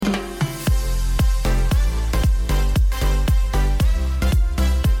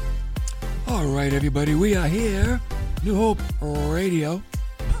everybody. We are here, New Hope Radio,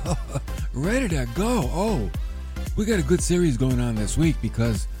 ready to go. Oh, we got a good series going on this week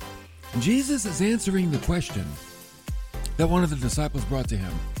because Jesus is answering the question that one of the disciples brought to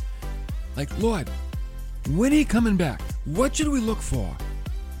him. Like, Lord, when are you coming back? What should we look for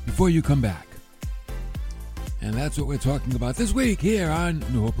before you come back? And that's what we're talking about this week here on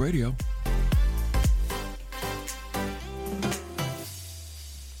New Hope Radio.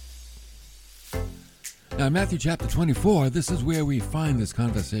 Now, Matthew chapter 24, this is where we find this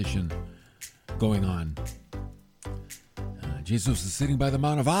conversation going on. Jesus was sitting by the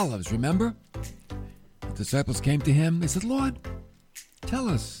Mount of Olives, remember? The disciples came to him. They said, Lord, tell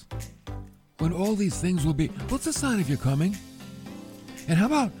us when all these things will be. What's the sign of your coming? And how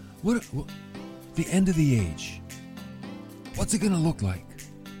about what the end of the age? What's it going to look like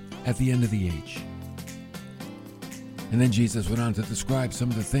at the end of the age? And then Jesus went on to describe some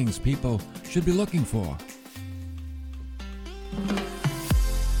of the things people should be looking for.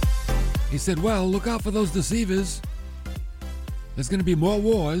 He said, well, look out for those deceivers. There's going to be more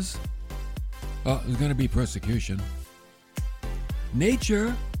wars. There's going to be persecution.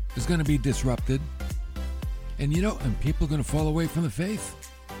 Nature is going to be disrupted. And and people are going to fall away from the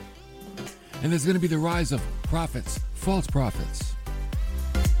faith. And there's going to be the rise of prophets, false prophets.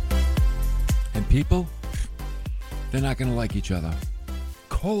 And people, they're not going to like each other.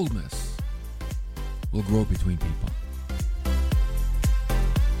 Coldness will grow between people.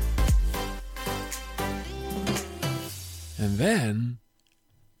 And then,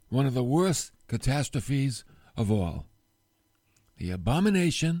 one of the worst catastrophes of all, the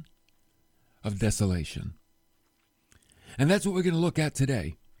abomination of desolation. And that's what we're going to look at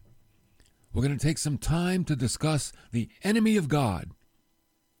today. We're going to take some time to discuss the enemy of God.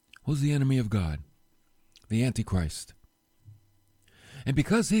 Who's the enemy of God? The Antichrist. And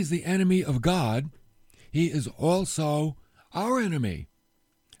because he's the enemy of God, he is also our enemy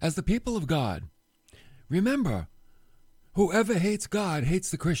as the people of God. Remember, whoever hates God hates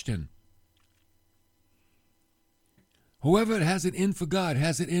the Christian. Whoever has it in for God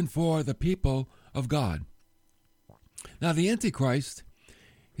has it in for the people of God. Now, the Antichrist,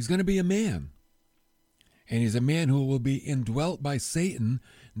 he's going to be a man. And he's a man who will be indwelt by Satan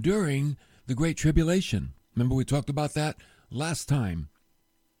during the Great Tribulation. Remember, we talked about that last time.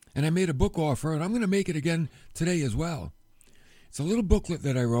 And I made a book offer, and I'm going to make it again today as well. It's a little booklet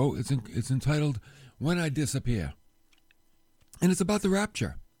that I wrote. It's entitled, When I Disappear. And it's about the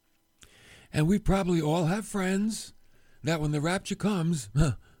rapture. And we probably all have friends that when the rapture comes,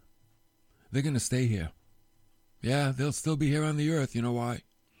 they're going to stay here. Yeah, they'll still be here on the earth. You know why?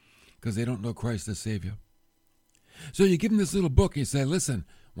 Because they don't know Christ as Savior. So you give them this little book and you say, listen,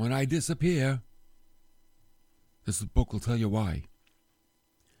 when I disappear, this book will tell you why.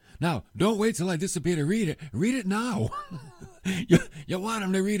 Now, don't wait till I disappear to read it. Read it now. You want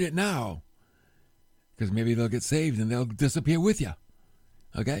them to read it now. Because maybe they'll get saved and they'll disappear with you.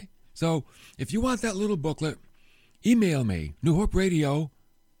 Okay? So, if you want that little booklet, email me,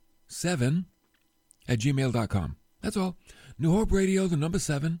 newhoperadio7@gmail.com. That's all. newhoperadio, the number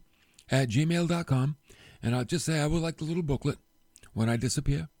 7, @gmail.com. And I'll just say I would like the little booklet. When I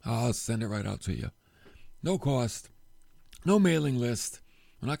disappear, I'll send it right out to you. No cost. No mailing list.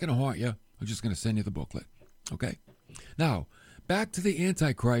 I'm not going to haunt you. I'm just going to send you the booklet. Okay? Now, back to the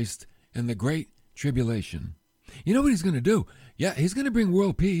Antichrist and the Great Tribulation. You know what he's going to do? Yeah, he's going to bring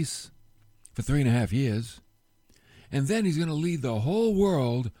world peace for 3.5 years. And then he's going to lead the whole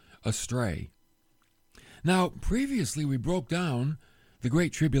world astray. Now, previously we broke down the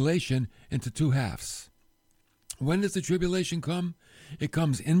Great Tribulation into 2 halves. When does the tribulation come? It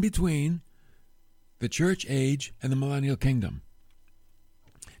comes in between the church age and the millennial kingdom.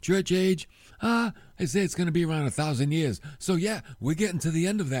 Church age, I say it's going to be around 1,000 years. So yeah, we're getting to the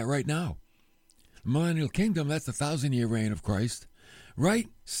end of that right now. Millennial kingdom, that's the 1,000-year reign of Christ. Right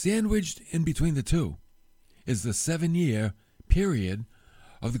sandwiched in between the two is the 7-year period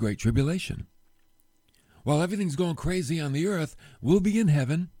of the Great Tribulation. While everything's going crazy on the earth, we'll be in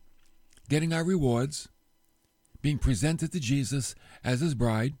heaven, getting our rewards, being presented to Jesus as his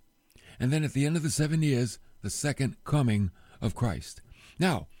bride, and then at the end of the 7 years, the second coming of Christ.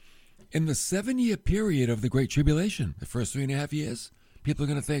 Now, in the 7-year period of the Great Tribulation, the first 3.5 years, people are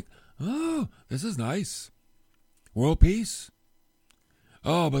going to think, oh, this is nice. World peace.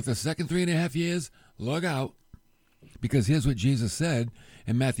 Oh, but the second 3.5 years, look out. Because here's what Jesus said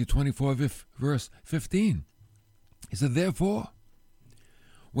in Matthew 24, verse 15. He said, therefore,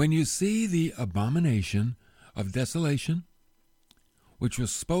 when you see the abomination of desolation, which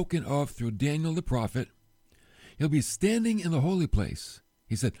was spoken of through Daniel the prophet, he'll be standing in the holy place.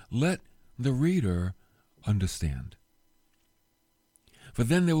 He said, let the reader understand. For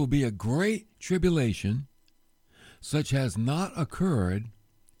then there will be a great tribulation, such has not occurred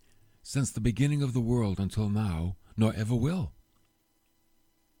since the beginning of the world until now, nor ever will.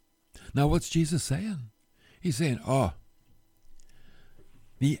 Now what's Jesus saying? He's saying,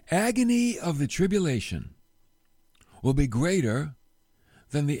 the agony of the tribulation will be greater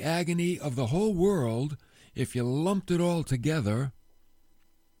than the agony of the whole world if you lumped it all together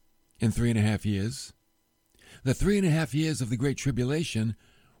in 3.5 years. The 3.5 years of the Great Tribulation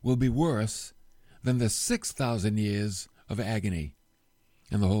will be worse than the 6,000 years of agony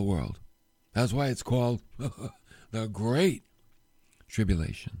in the whole world. That's why it's called the Great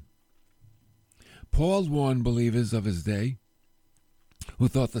Tribulation. Paul warned believers of his day who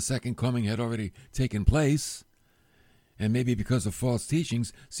thought the second coming had already taken place, and maybe because of false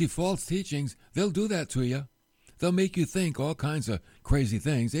teachings. See, false teachings, they'll do that to you. They'll make you think all kinds of crazy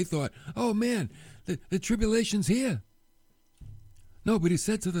things. They thought, oh man, the tribulation's here. No, but he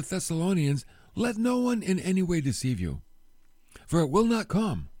said to the Thessalonians, let no one in any way deceive you, for it will not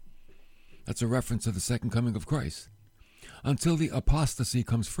come. That's a reference to the second coming of Christ. Until the apostasy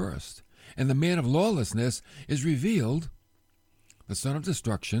comes first, and the man of lawlessness is revealed, the son of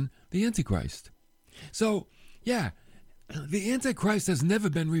destruction, the Antichrist. So, yeah, the Antichrist has never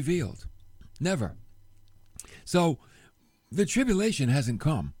been revealed. Never. So, the tribulation hasn't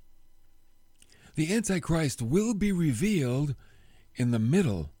come. The Antichrist will be revealed in the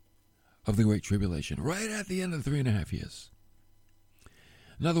middle of the Great Tribulation, right at the end of 3.5 years.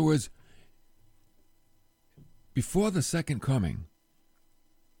 In other words, before the second coming,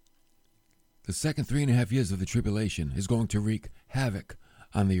 the second 3.5 years of the tribulation is going to wreak havoc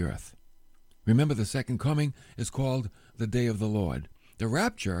on the earth. Remember, the second coming is called the day of the Lord. The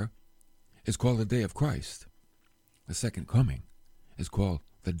rapture is called the day of Christ. The second coming is called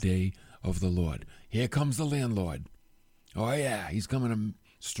the day of the Lord. Here comes the landlord. Oh yeah, he's coming to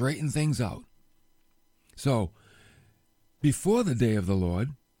straighten things out. So, before the day of the Lord,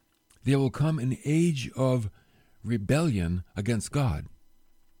 there will come an age of rebellion against God.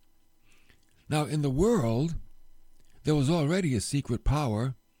 Now, in the world, there was already a secret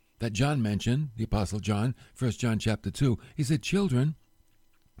power that John mentioned, the Apostle John, 1 John chapter 2. He said, children,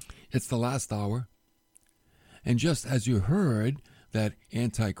 it's the last hour. And just as you heard that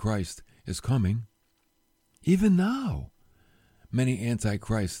Antichrist is coming, even now, many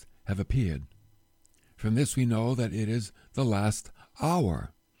Antichrists have appeared. From this we know that it is the last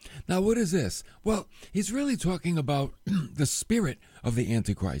hour. Now, what is this? Well, he's really talking about the spirit of the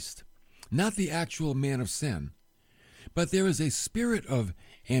Antichrist, not the actual man of sin. But there is a spirit of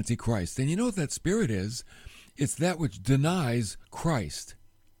Antichrist. And you know what that spirit is? It's that which denies Christ.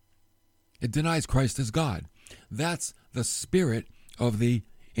 It denies Christ as God. That's the spirit of the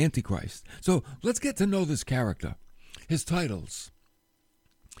Antichrist. So let's get to know this character. His titles.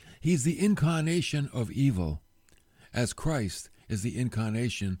 He's the incarnation of evil, as Christ is the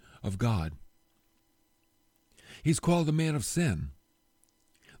incarnation of God. He's called the man of sin,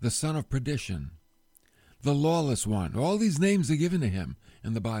 the son of perdition, the lawless one. All these names are given to him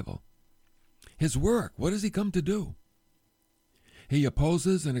in the Bible. His work, what does he come to do? He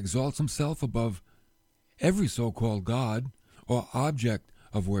opposes and exalts himself above every so-called God or object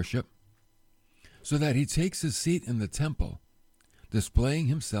of worship, so that he takes his seat in the temple, displaying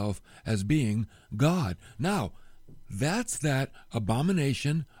himself as being God. Now, that's that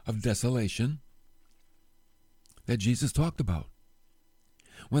abomination of desolation that Jesus talked about.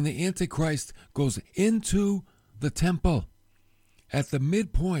 When the Antichrist goes into the temple at the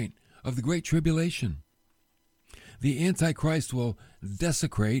midpoint of the Great Tribulation, the Antichrist will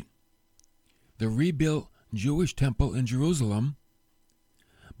desecrate the rebuilt Jewish temple in Jerusalem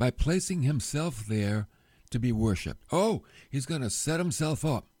by placing himself there to be worshipped. Oh, he's going to set himself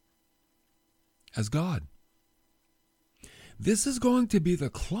up as God. This is going to be the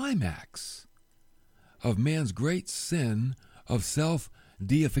climax of man's great sin of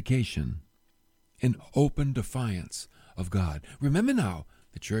self-deification in open defiance of God. Remember now,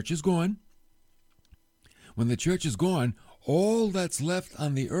 the church is gone. When the church is gone, all that's left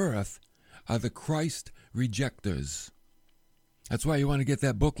on the earth are the Christ rejectors. That's why you want to get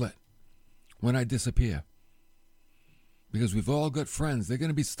that booklet, When I Disappear. Because we've all got friends. They're going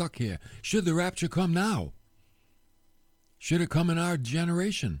to be stuck here. Should the rapture come now? Should it come in our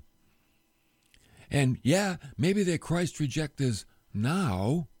generation? And yeah, maybe they're Christ rejectors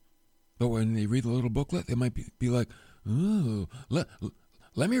now, but when they read the little booklet, they might be like, ooh, let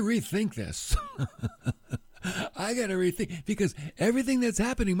me rethink this. I got to rethink, because everything that's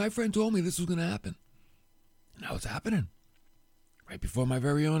happening, my friend told me this was going to happen. Now it's happening right before my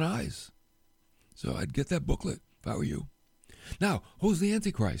very own eyes. So I'd get that booklet if I were you. Now, who's the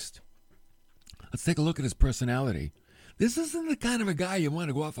Antichrist? Let's take a look at his personality. This isn't the kind of a guy you want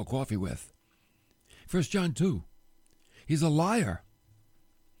to go out for coffee with. 1 John 2. He's a liar,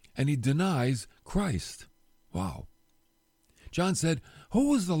 and he denies Christ. Wow. John said,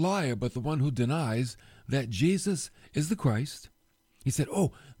 who is the liar but the one who denies that Jesus is the Christ? He said,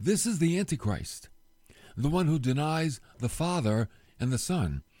 oh, this is the Antichrist, the one who denies the Father and the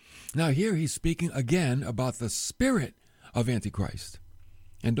Son. Now here he's speaking again about the spirit of Antichrist.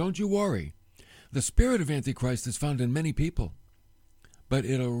 And don't you worry, the spirit of Antichrist is found in many people, but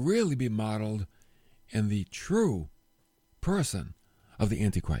it'll really be modeled in the true person of the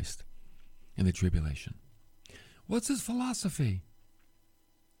Antichrist in the tribulation. What's his philosophy?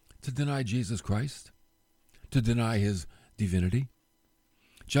 To deny Jesus Christ, to deny his divinity.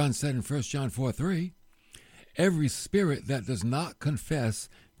 John said in 1 John 4:3, every spirit that does not confess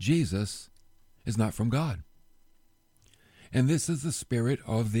Jesus is not from God. And this is the spirit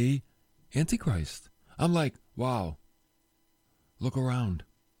of the Antichrist. I'm like, wow, look around.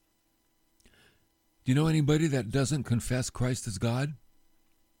 Do you know anybody that doesn't confess Christ as God?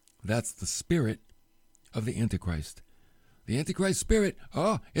 That's the spirit of the Antichrist. The Antichrist spirit,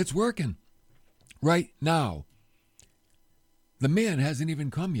 it's working right now. The man hasn't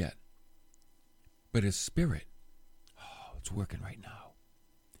even come yet, but his spirit, it's working right now.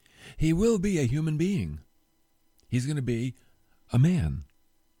 He will be a human being. He's going to be a man.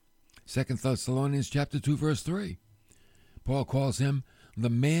 2 Thessalonians chapter 2, verse 3. Paul calls him the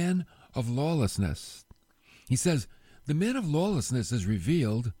man of lawlessness. He says, the man of lawlessness is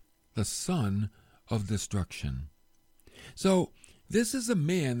revealed, the son of destruction. So this is a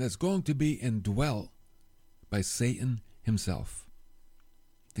man that's going to be indwelt by Satan himself.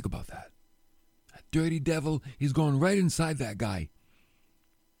 Think about that. That dirty devil, he's going right inside that guy.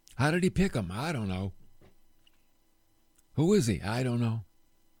 How did he pick him? I don't know. Who is he? I don't know.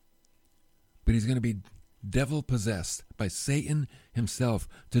 But he's going to be devil-possessed by Satan himself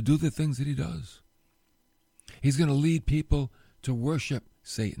to do the things that he does. He's going to lead people to worship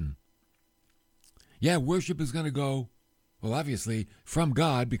Satan. Yeah, worship is going to go, well, obviously, from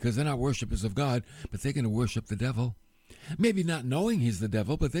God, because they're not worshipers of God, but they're going to worship the devil. Maybe not knowing he's the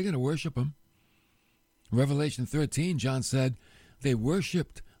devil, but they're going to worship him. In Revelation 13, John said they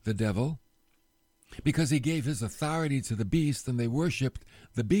worshiped the devil because he gave his authority to the beast, and they worshiped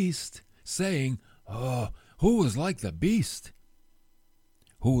the beast, saying, who was like the beast?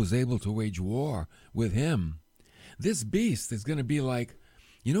 Who was able to wage war with him? This beast is going to be like,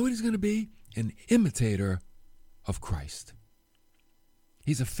 you know what he's going to be? An imitator of Christ.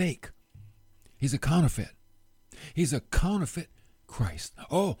 He's a fake. He's a counterfeit. He's a counterfeit Christ.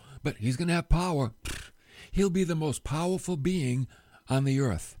 Oh, but he's going to have power. He'll be the most powerful being on the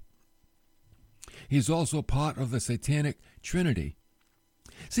earth. He's also part of the satanic trinity.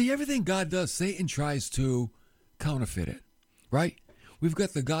 See, everything God does, Satan tries to counterfeit it, right? We've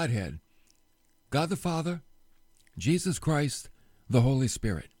got the Godhead, God the Father, Jesus Christ, the Holy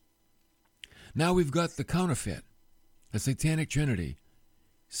Spirit. Now we've got the counterfeit, the satanic trinity,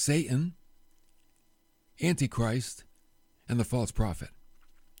 Satan, Antichrist, and the false prophet.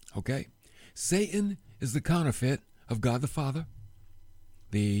 Okay? Satan is the counterfeit of God the Father.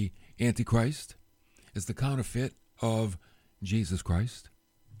 The Antichrist is the counterfeit of Jesus Christ.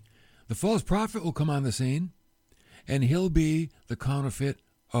 The false prophet will come on the scene, and he'll be the counterfeit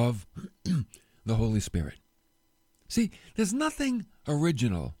of the Holy Spirit. See, there's nothing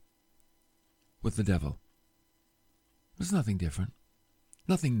original with the devil. There's nothing different,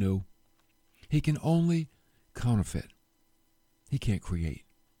 nothing new. He can only counterfeit. He can't create.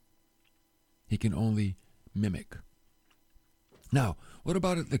 He can only mimic. Now, what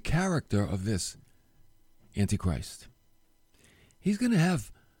about the character of this Antichrist? He's going to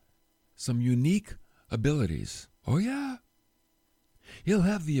have some unique abilities. Oh, yeah. He'll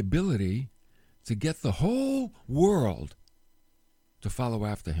have the ability to get the whole world to follow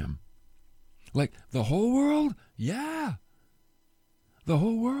after him. Like, the whole world? Yeah. The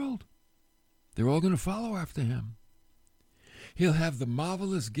whole world. They're all going to follow after him. He'll have the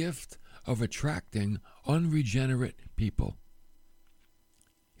marvelous gift of attracting unregenerate people.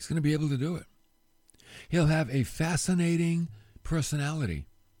 He's going to be able to do it. He'll have a fascinating personality,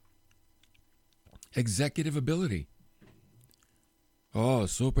 executive ability,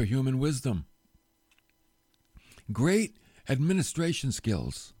 superhuman wisdom, great administration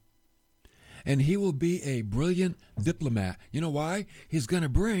skills, and he will be a brilliant diplomat. You know why? He's going to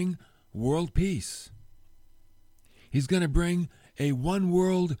bring world peace. He's going to bring a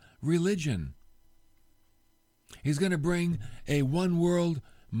one-world religion. He's going to bring a one-world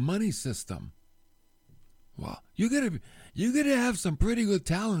money system. Well, you gotta have some pretty good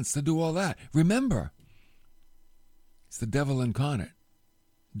talents to do all that. Remember, it's the devil incarnate.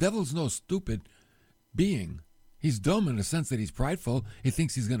 Devil's no stupid being. He's dumb in the sense that he's prideful. He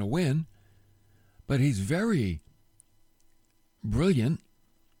thinks he's going to win. But he's very brilliant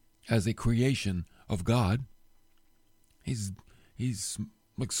as a creation of God. He's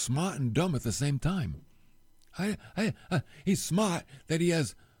like smart and dumb at the same time. He's smart that he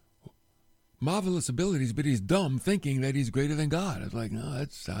has marvelous abilities, but he's dumb thinking that he's greater than God. It's like, no,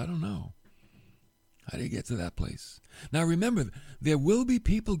 I don't know. How do you get to that place? Now remember, there will be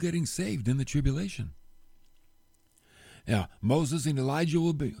people getting saved in the tribulation. Yeah, Moses and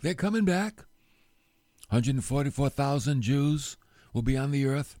Elijah they're coming back. 144,000 Jews will be on the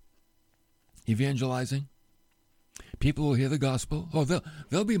earth evangelizing. People will hear the gospel. Oh,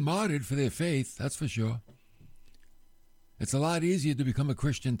 they'll be martyred for their faith, that's for sure. It's a lot easier to become a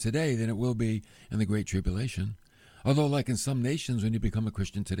Christian today than it will be in the Great Tribulation. Although, like in some nations, when you become a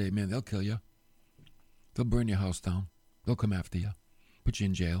Christian today, man, they'll kill you. They'll burn your house down. They'll come after you, put you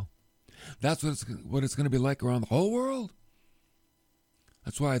in jail. That's what it's going to be like around the whole world.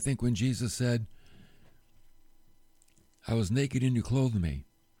 That's why I think when Jesus said, I was naked and you clothed me.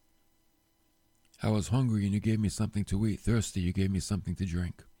 I was hungry and you gave me something to eat. Thirsty, you gave me something to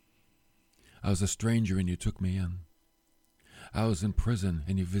drink. I was a stranger and you took me in. I was in prison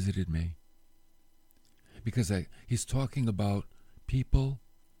and you visited me. Because he's talking about people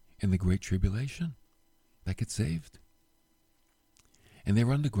in the Great Tribulation that get saved. And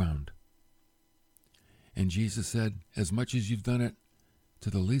they're underground. And Jesus said, as much as you've done it to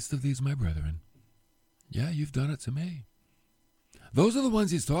the least of these, my brethren, yeah, you've done it to me. Those are the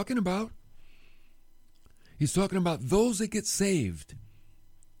ones he's talking about. He's talking about those that get saved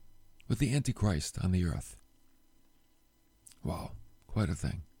with the Antichrist on the earth. Wow, quite a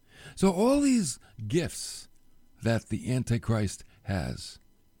thing. So all these gifts that the Antichrist has,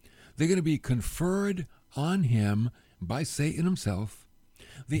 they're going to be conferred on him by Satan himself.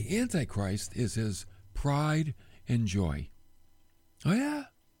 The Antichrist is his pride and joy. Oh yeah,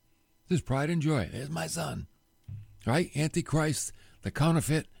 his pride and joy. There's my son. Right? Antichrist, the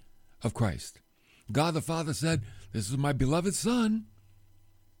counterfeit of Christ. God the Father said, this is my beloved Son,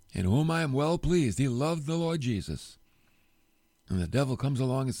 in whom I am well pleased. He loved the Lord Jesus. And the devil comes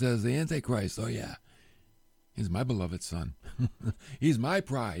along and says, the Antichrist, oh yeah, he's my beloved Son. He's my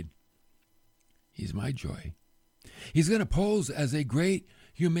pride. He's my joy. He's going to pose as a great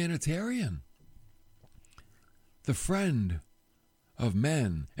humanitarian, the friend of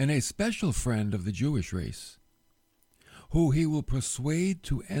men, and a special friend of the Jewish race, who he will persuade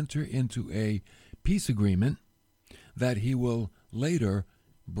to enter into a peace agreement that he will later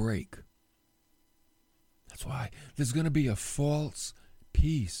break. That's why there's going to be a false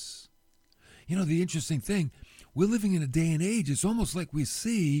peace. You know, the interesting thing, we're living in a day and age, it's almost like we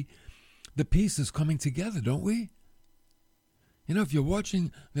see the pieces coming together, don't we? You know, if you're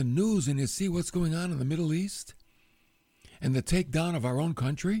watching the news and you see what's going on in the Middle East and the takedown of our own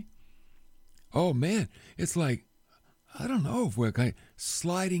country, oh man, it's like, I don't know if we're kind of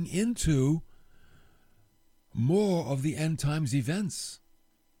sliding into more of the end times events.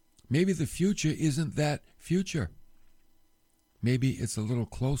 Maybe the future isn't that future. Maybe it's a little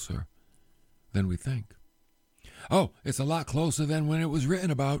closer than we think. Oh, it's a lot closer than when it was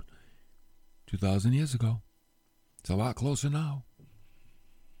written about 2,000 years ago. It's a lot closer now.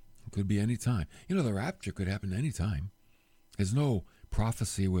 It could be any time. You know, the rapture could happen any time. There's no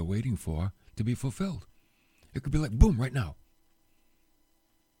prophecy we're waiting for to be fulfilled. It could be like, boom, right now.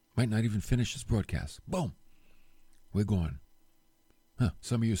 Might not even finish this broadcast. Boom. We're gone. Huh.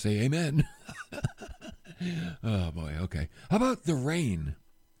 Some of you say amen. Oh, boy, okay. How about the reign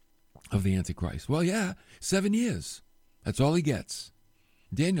of the Antichrist? Well, yeah, 7 years. That's all he gets.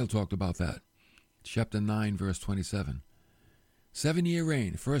 Daniel talked about that. Chapter 9, verse 27. 7-year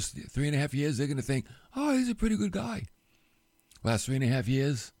reign. First 3.5 years, they're going to think, oh, he's a pretty good guy. Last 3.5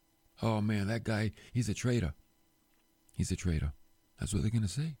 years, oh, man, that guy, he's a traitor. He's a traitor. That's what they're going to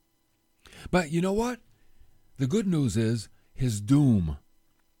say. But you know what? The good news is his doom.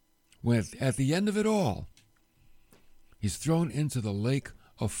 When at the end of it all, he's thrown into the lake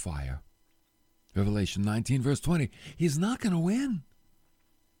of fire. Revelation 19, verse 20. He's not going to win.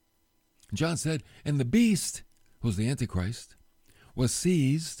 John said, and the beast, who's the Antichrist, was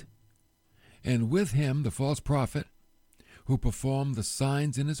seized, and with him the false prophet, who performed the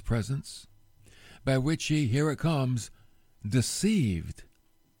signs in his presence, by which he, here it comes, deceived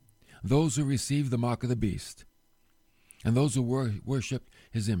those who received the mark of the beast, and those who worshipped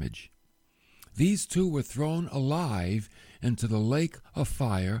his image. These two were thrown alive into the lake of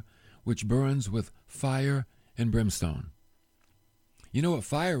fire, which burns with fire and brimstone. You know what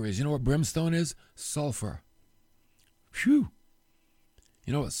fire is? You know what brimstone is? Sulfur. Phew.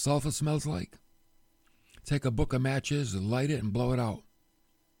 You know what sulfur smells like? Take a book of matches, light it, and blow it out.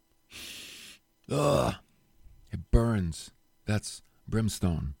 Ugh. It burns. That's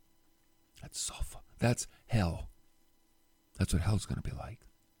brimstone. That's sulfur. That's hell. That's what hell's going to be like.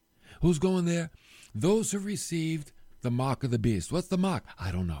 Who's going there? Those who received the mark of the beast. What's the mark?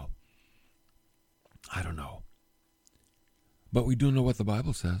 I don't know. But we do know what the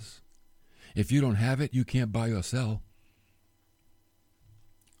Bible says. If you don't have it, you can't buy or sell.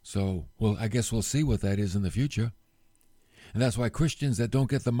 So, well, I guess we'll see what that is in the future. And that's why Christians that don't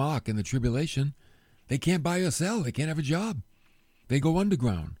get the mark in the tribulation, they can't buy or sell. They can't have a job. They go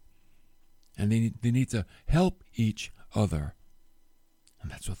underground. And they need to help each other. And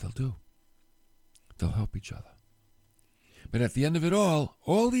that's what they'll do. They'll help each other. But at the end of it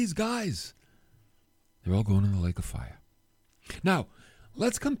all these guys, they're all going in the lake of fire. Now,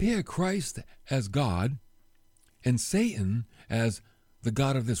 let's compare Christ as God and Satan as the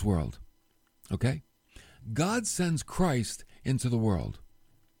God of this world. Okay? God sends Christ into the world.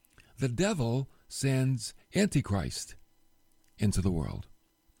 The devil sends Antichrist into the world.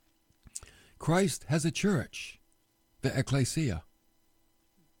 Christ has a church, the ecclesia.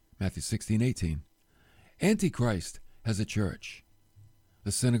 Matthew 16:18. Antichrist has a church,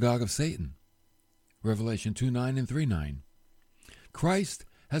 the synagogue of Satan. Revelation 2:9 and 3:9. Christ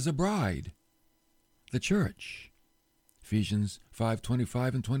has a bride, the church. Ephesians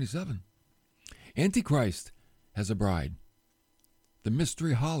 5:25 and 27. Antichrist has a bride, the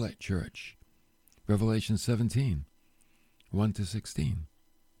mystery harlot church. Revelation 17, 1 to 16.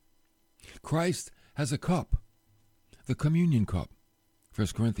 Christ has a cup, the communion cup.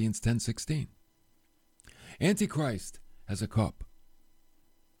 1 Corinthians 10:16. Antichrist has a cup,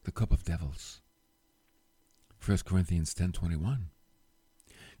 the cup of devils. 1 Corinthians 10:21.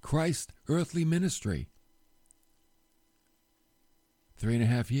 Christ's earthly ministry,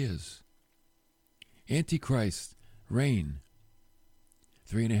 3.5 years. Antichrist's reign,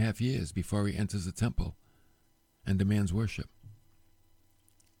 3.5 years before he enters the temple and demands worship.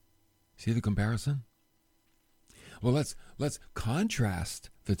 See the comparison? Well, let's contrast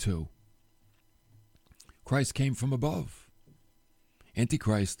the two. Christ came from above.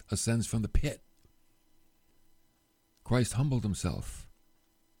 Antichrist ascends from the pit. Christ humbled himself.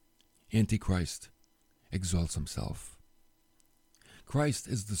 Antichrist exalts himself. Christ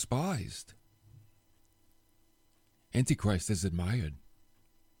is despised. Antichrist is admired.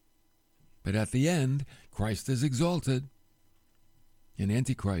 But at the end, Christ is exalted, and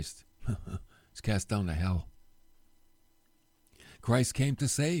Antichrist is cast down to hell. Christ came to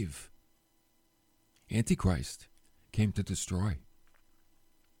save. Antichrist came to destroy.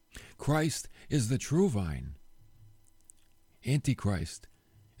 Christ is the true vine. Antichrist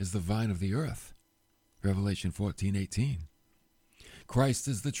is the vine of the earth. Revelation 14:18. Christ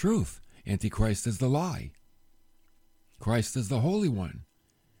is the truth. Antichrist is the lie. Christ is the Holy One.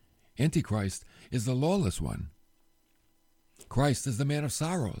 Antichrist is the lawless one. Christ is the man of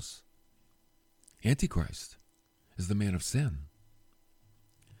sorrows. Antichrist is the man of sin.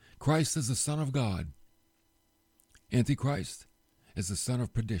 Christ is the Son of God. Antichrist is the son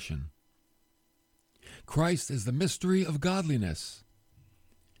of perdition. Christ is the mystery of godliness.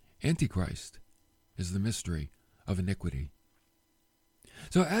 Antichrist is the mystery of iniquity.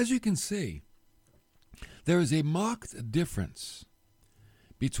 So as you can see, there is a marked difference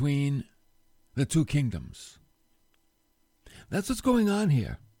between the two kingdoms. That's what's going on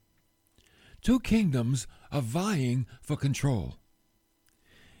here. Two kingdoms are vying for control.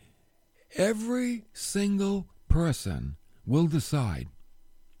 Every single person will decide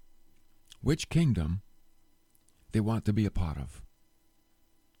which kingdom they want to be a part of.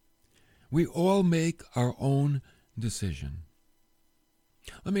 We all make our own decision.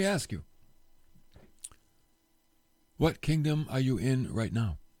 Let me ask you, what kingdom are you in right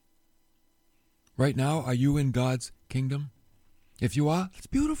now? Right now, are you in God's kingdom? If you are, it's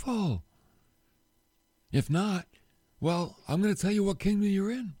beautiful. If not, well, I'm going to tell you what kingdom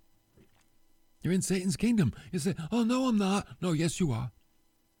you're in. You're in Satan's kingdom. You say, oh, no, I'm not. No, yes, you are.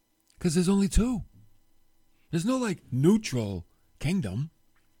 Because there's only two. There's no, neutral kingdom.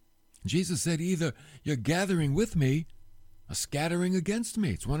 Jesus said either you're gathering with me or scattering against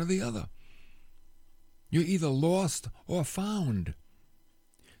me. It's one or the other. You're either lost or found,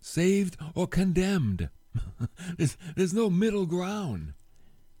 saved or condemned. There's no middle ground.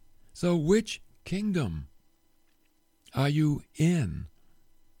 So which kingdom are you in?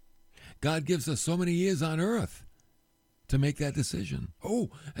 God gives us so many years on earth to make that decision. Oh,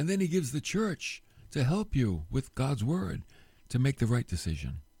 and then he gives the church to help you with God's word to make the right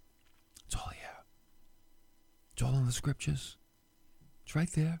decision. It's all here. It's all in the scriptures. It's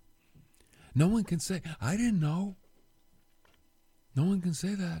right there. No one can say, I didn't know. No one can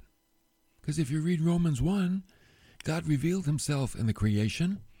say that. Because if you read Romans 1, God revealed himself in the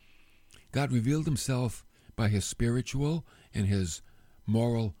creation. God revealed himself by his spiritual and his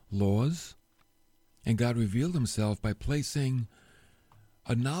moral laws. And God revealed himself by placing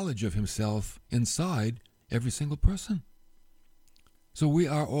a knowledge of himself inside every single person. So we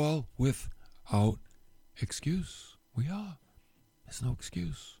are all without excuse. We are. There's no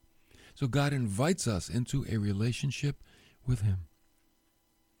excuse. So God invites us into a relationship with him.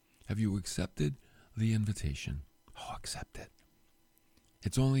 Have you accepted the invitation? Oh, accept it.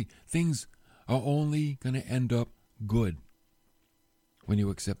 Things are only going to end up good when you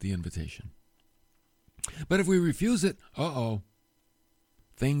accept the invitation. But if we refuse it,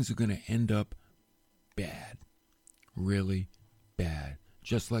 things are going to end up bad. Really bad.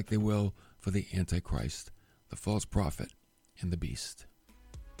 Just like they will for the Antichrist, the false prophet, and the beast.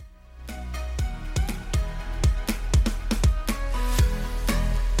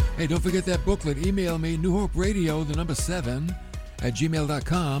 Hey, don't forget that booklet. Email me, newhoperadio, 7,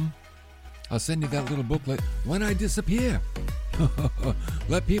 @gmail.com. I'll send you that little booklet when I disappear.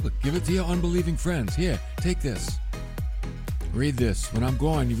 Let people, give it to your unbelieving friends. Here, take this. Read this. When I'm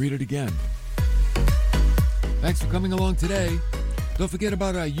gone, you read it again. Thanks for coming along today. Don't forget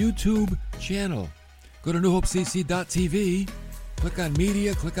about our YouTube channel. Go to newhopecc.tv. Click on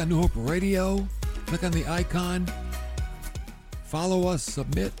media, click on New Hope Radio, click on the icon. Follow us,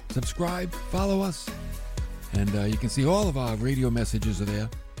 subscribe, follow us. And you can see all of our radio messages are there.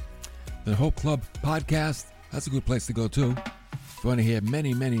 The Hope Club podcast, that's a good place to go too. If you want to hear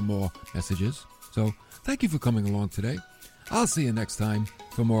many, many more messages. So thank you for coming along today. I'll see you next time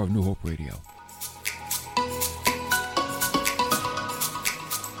for more of New Hope Radio.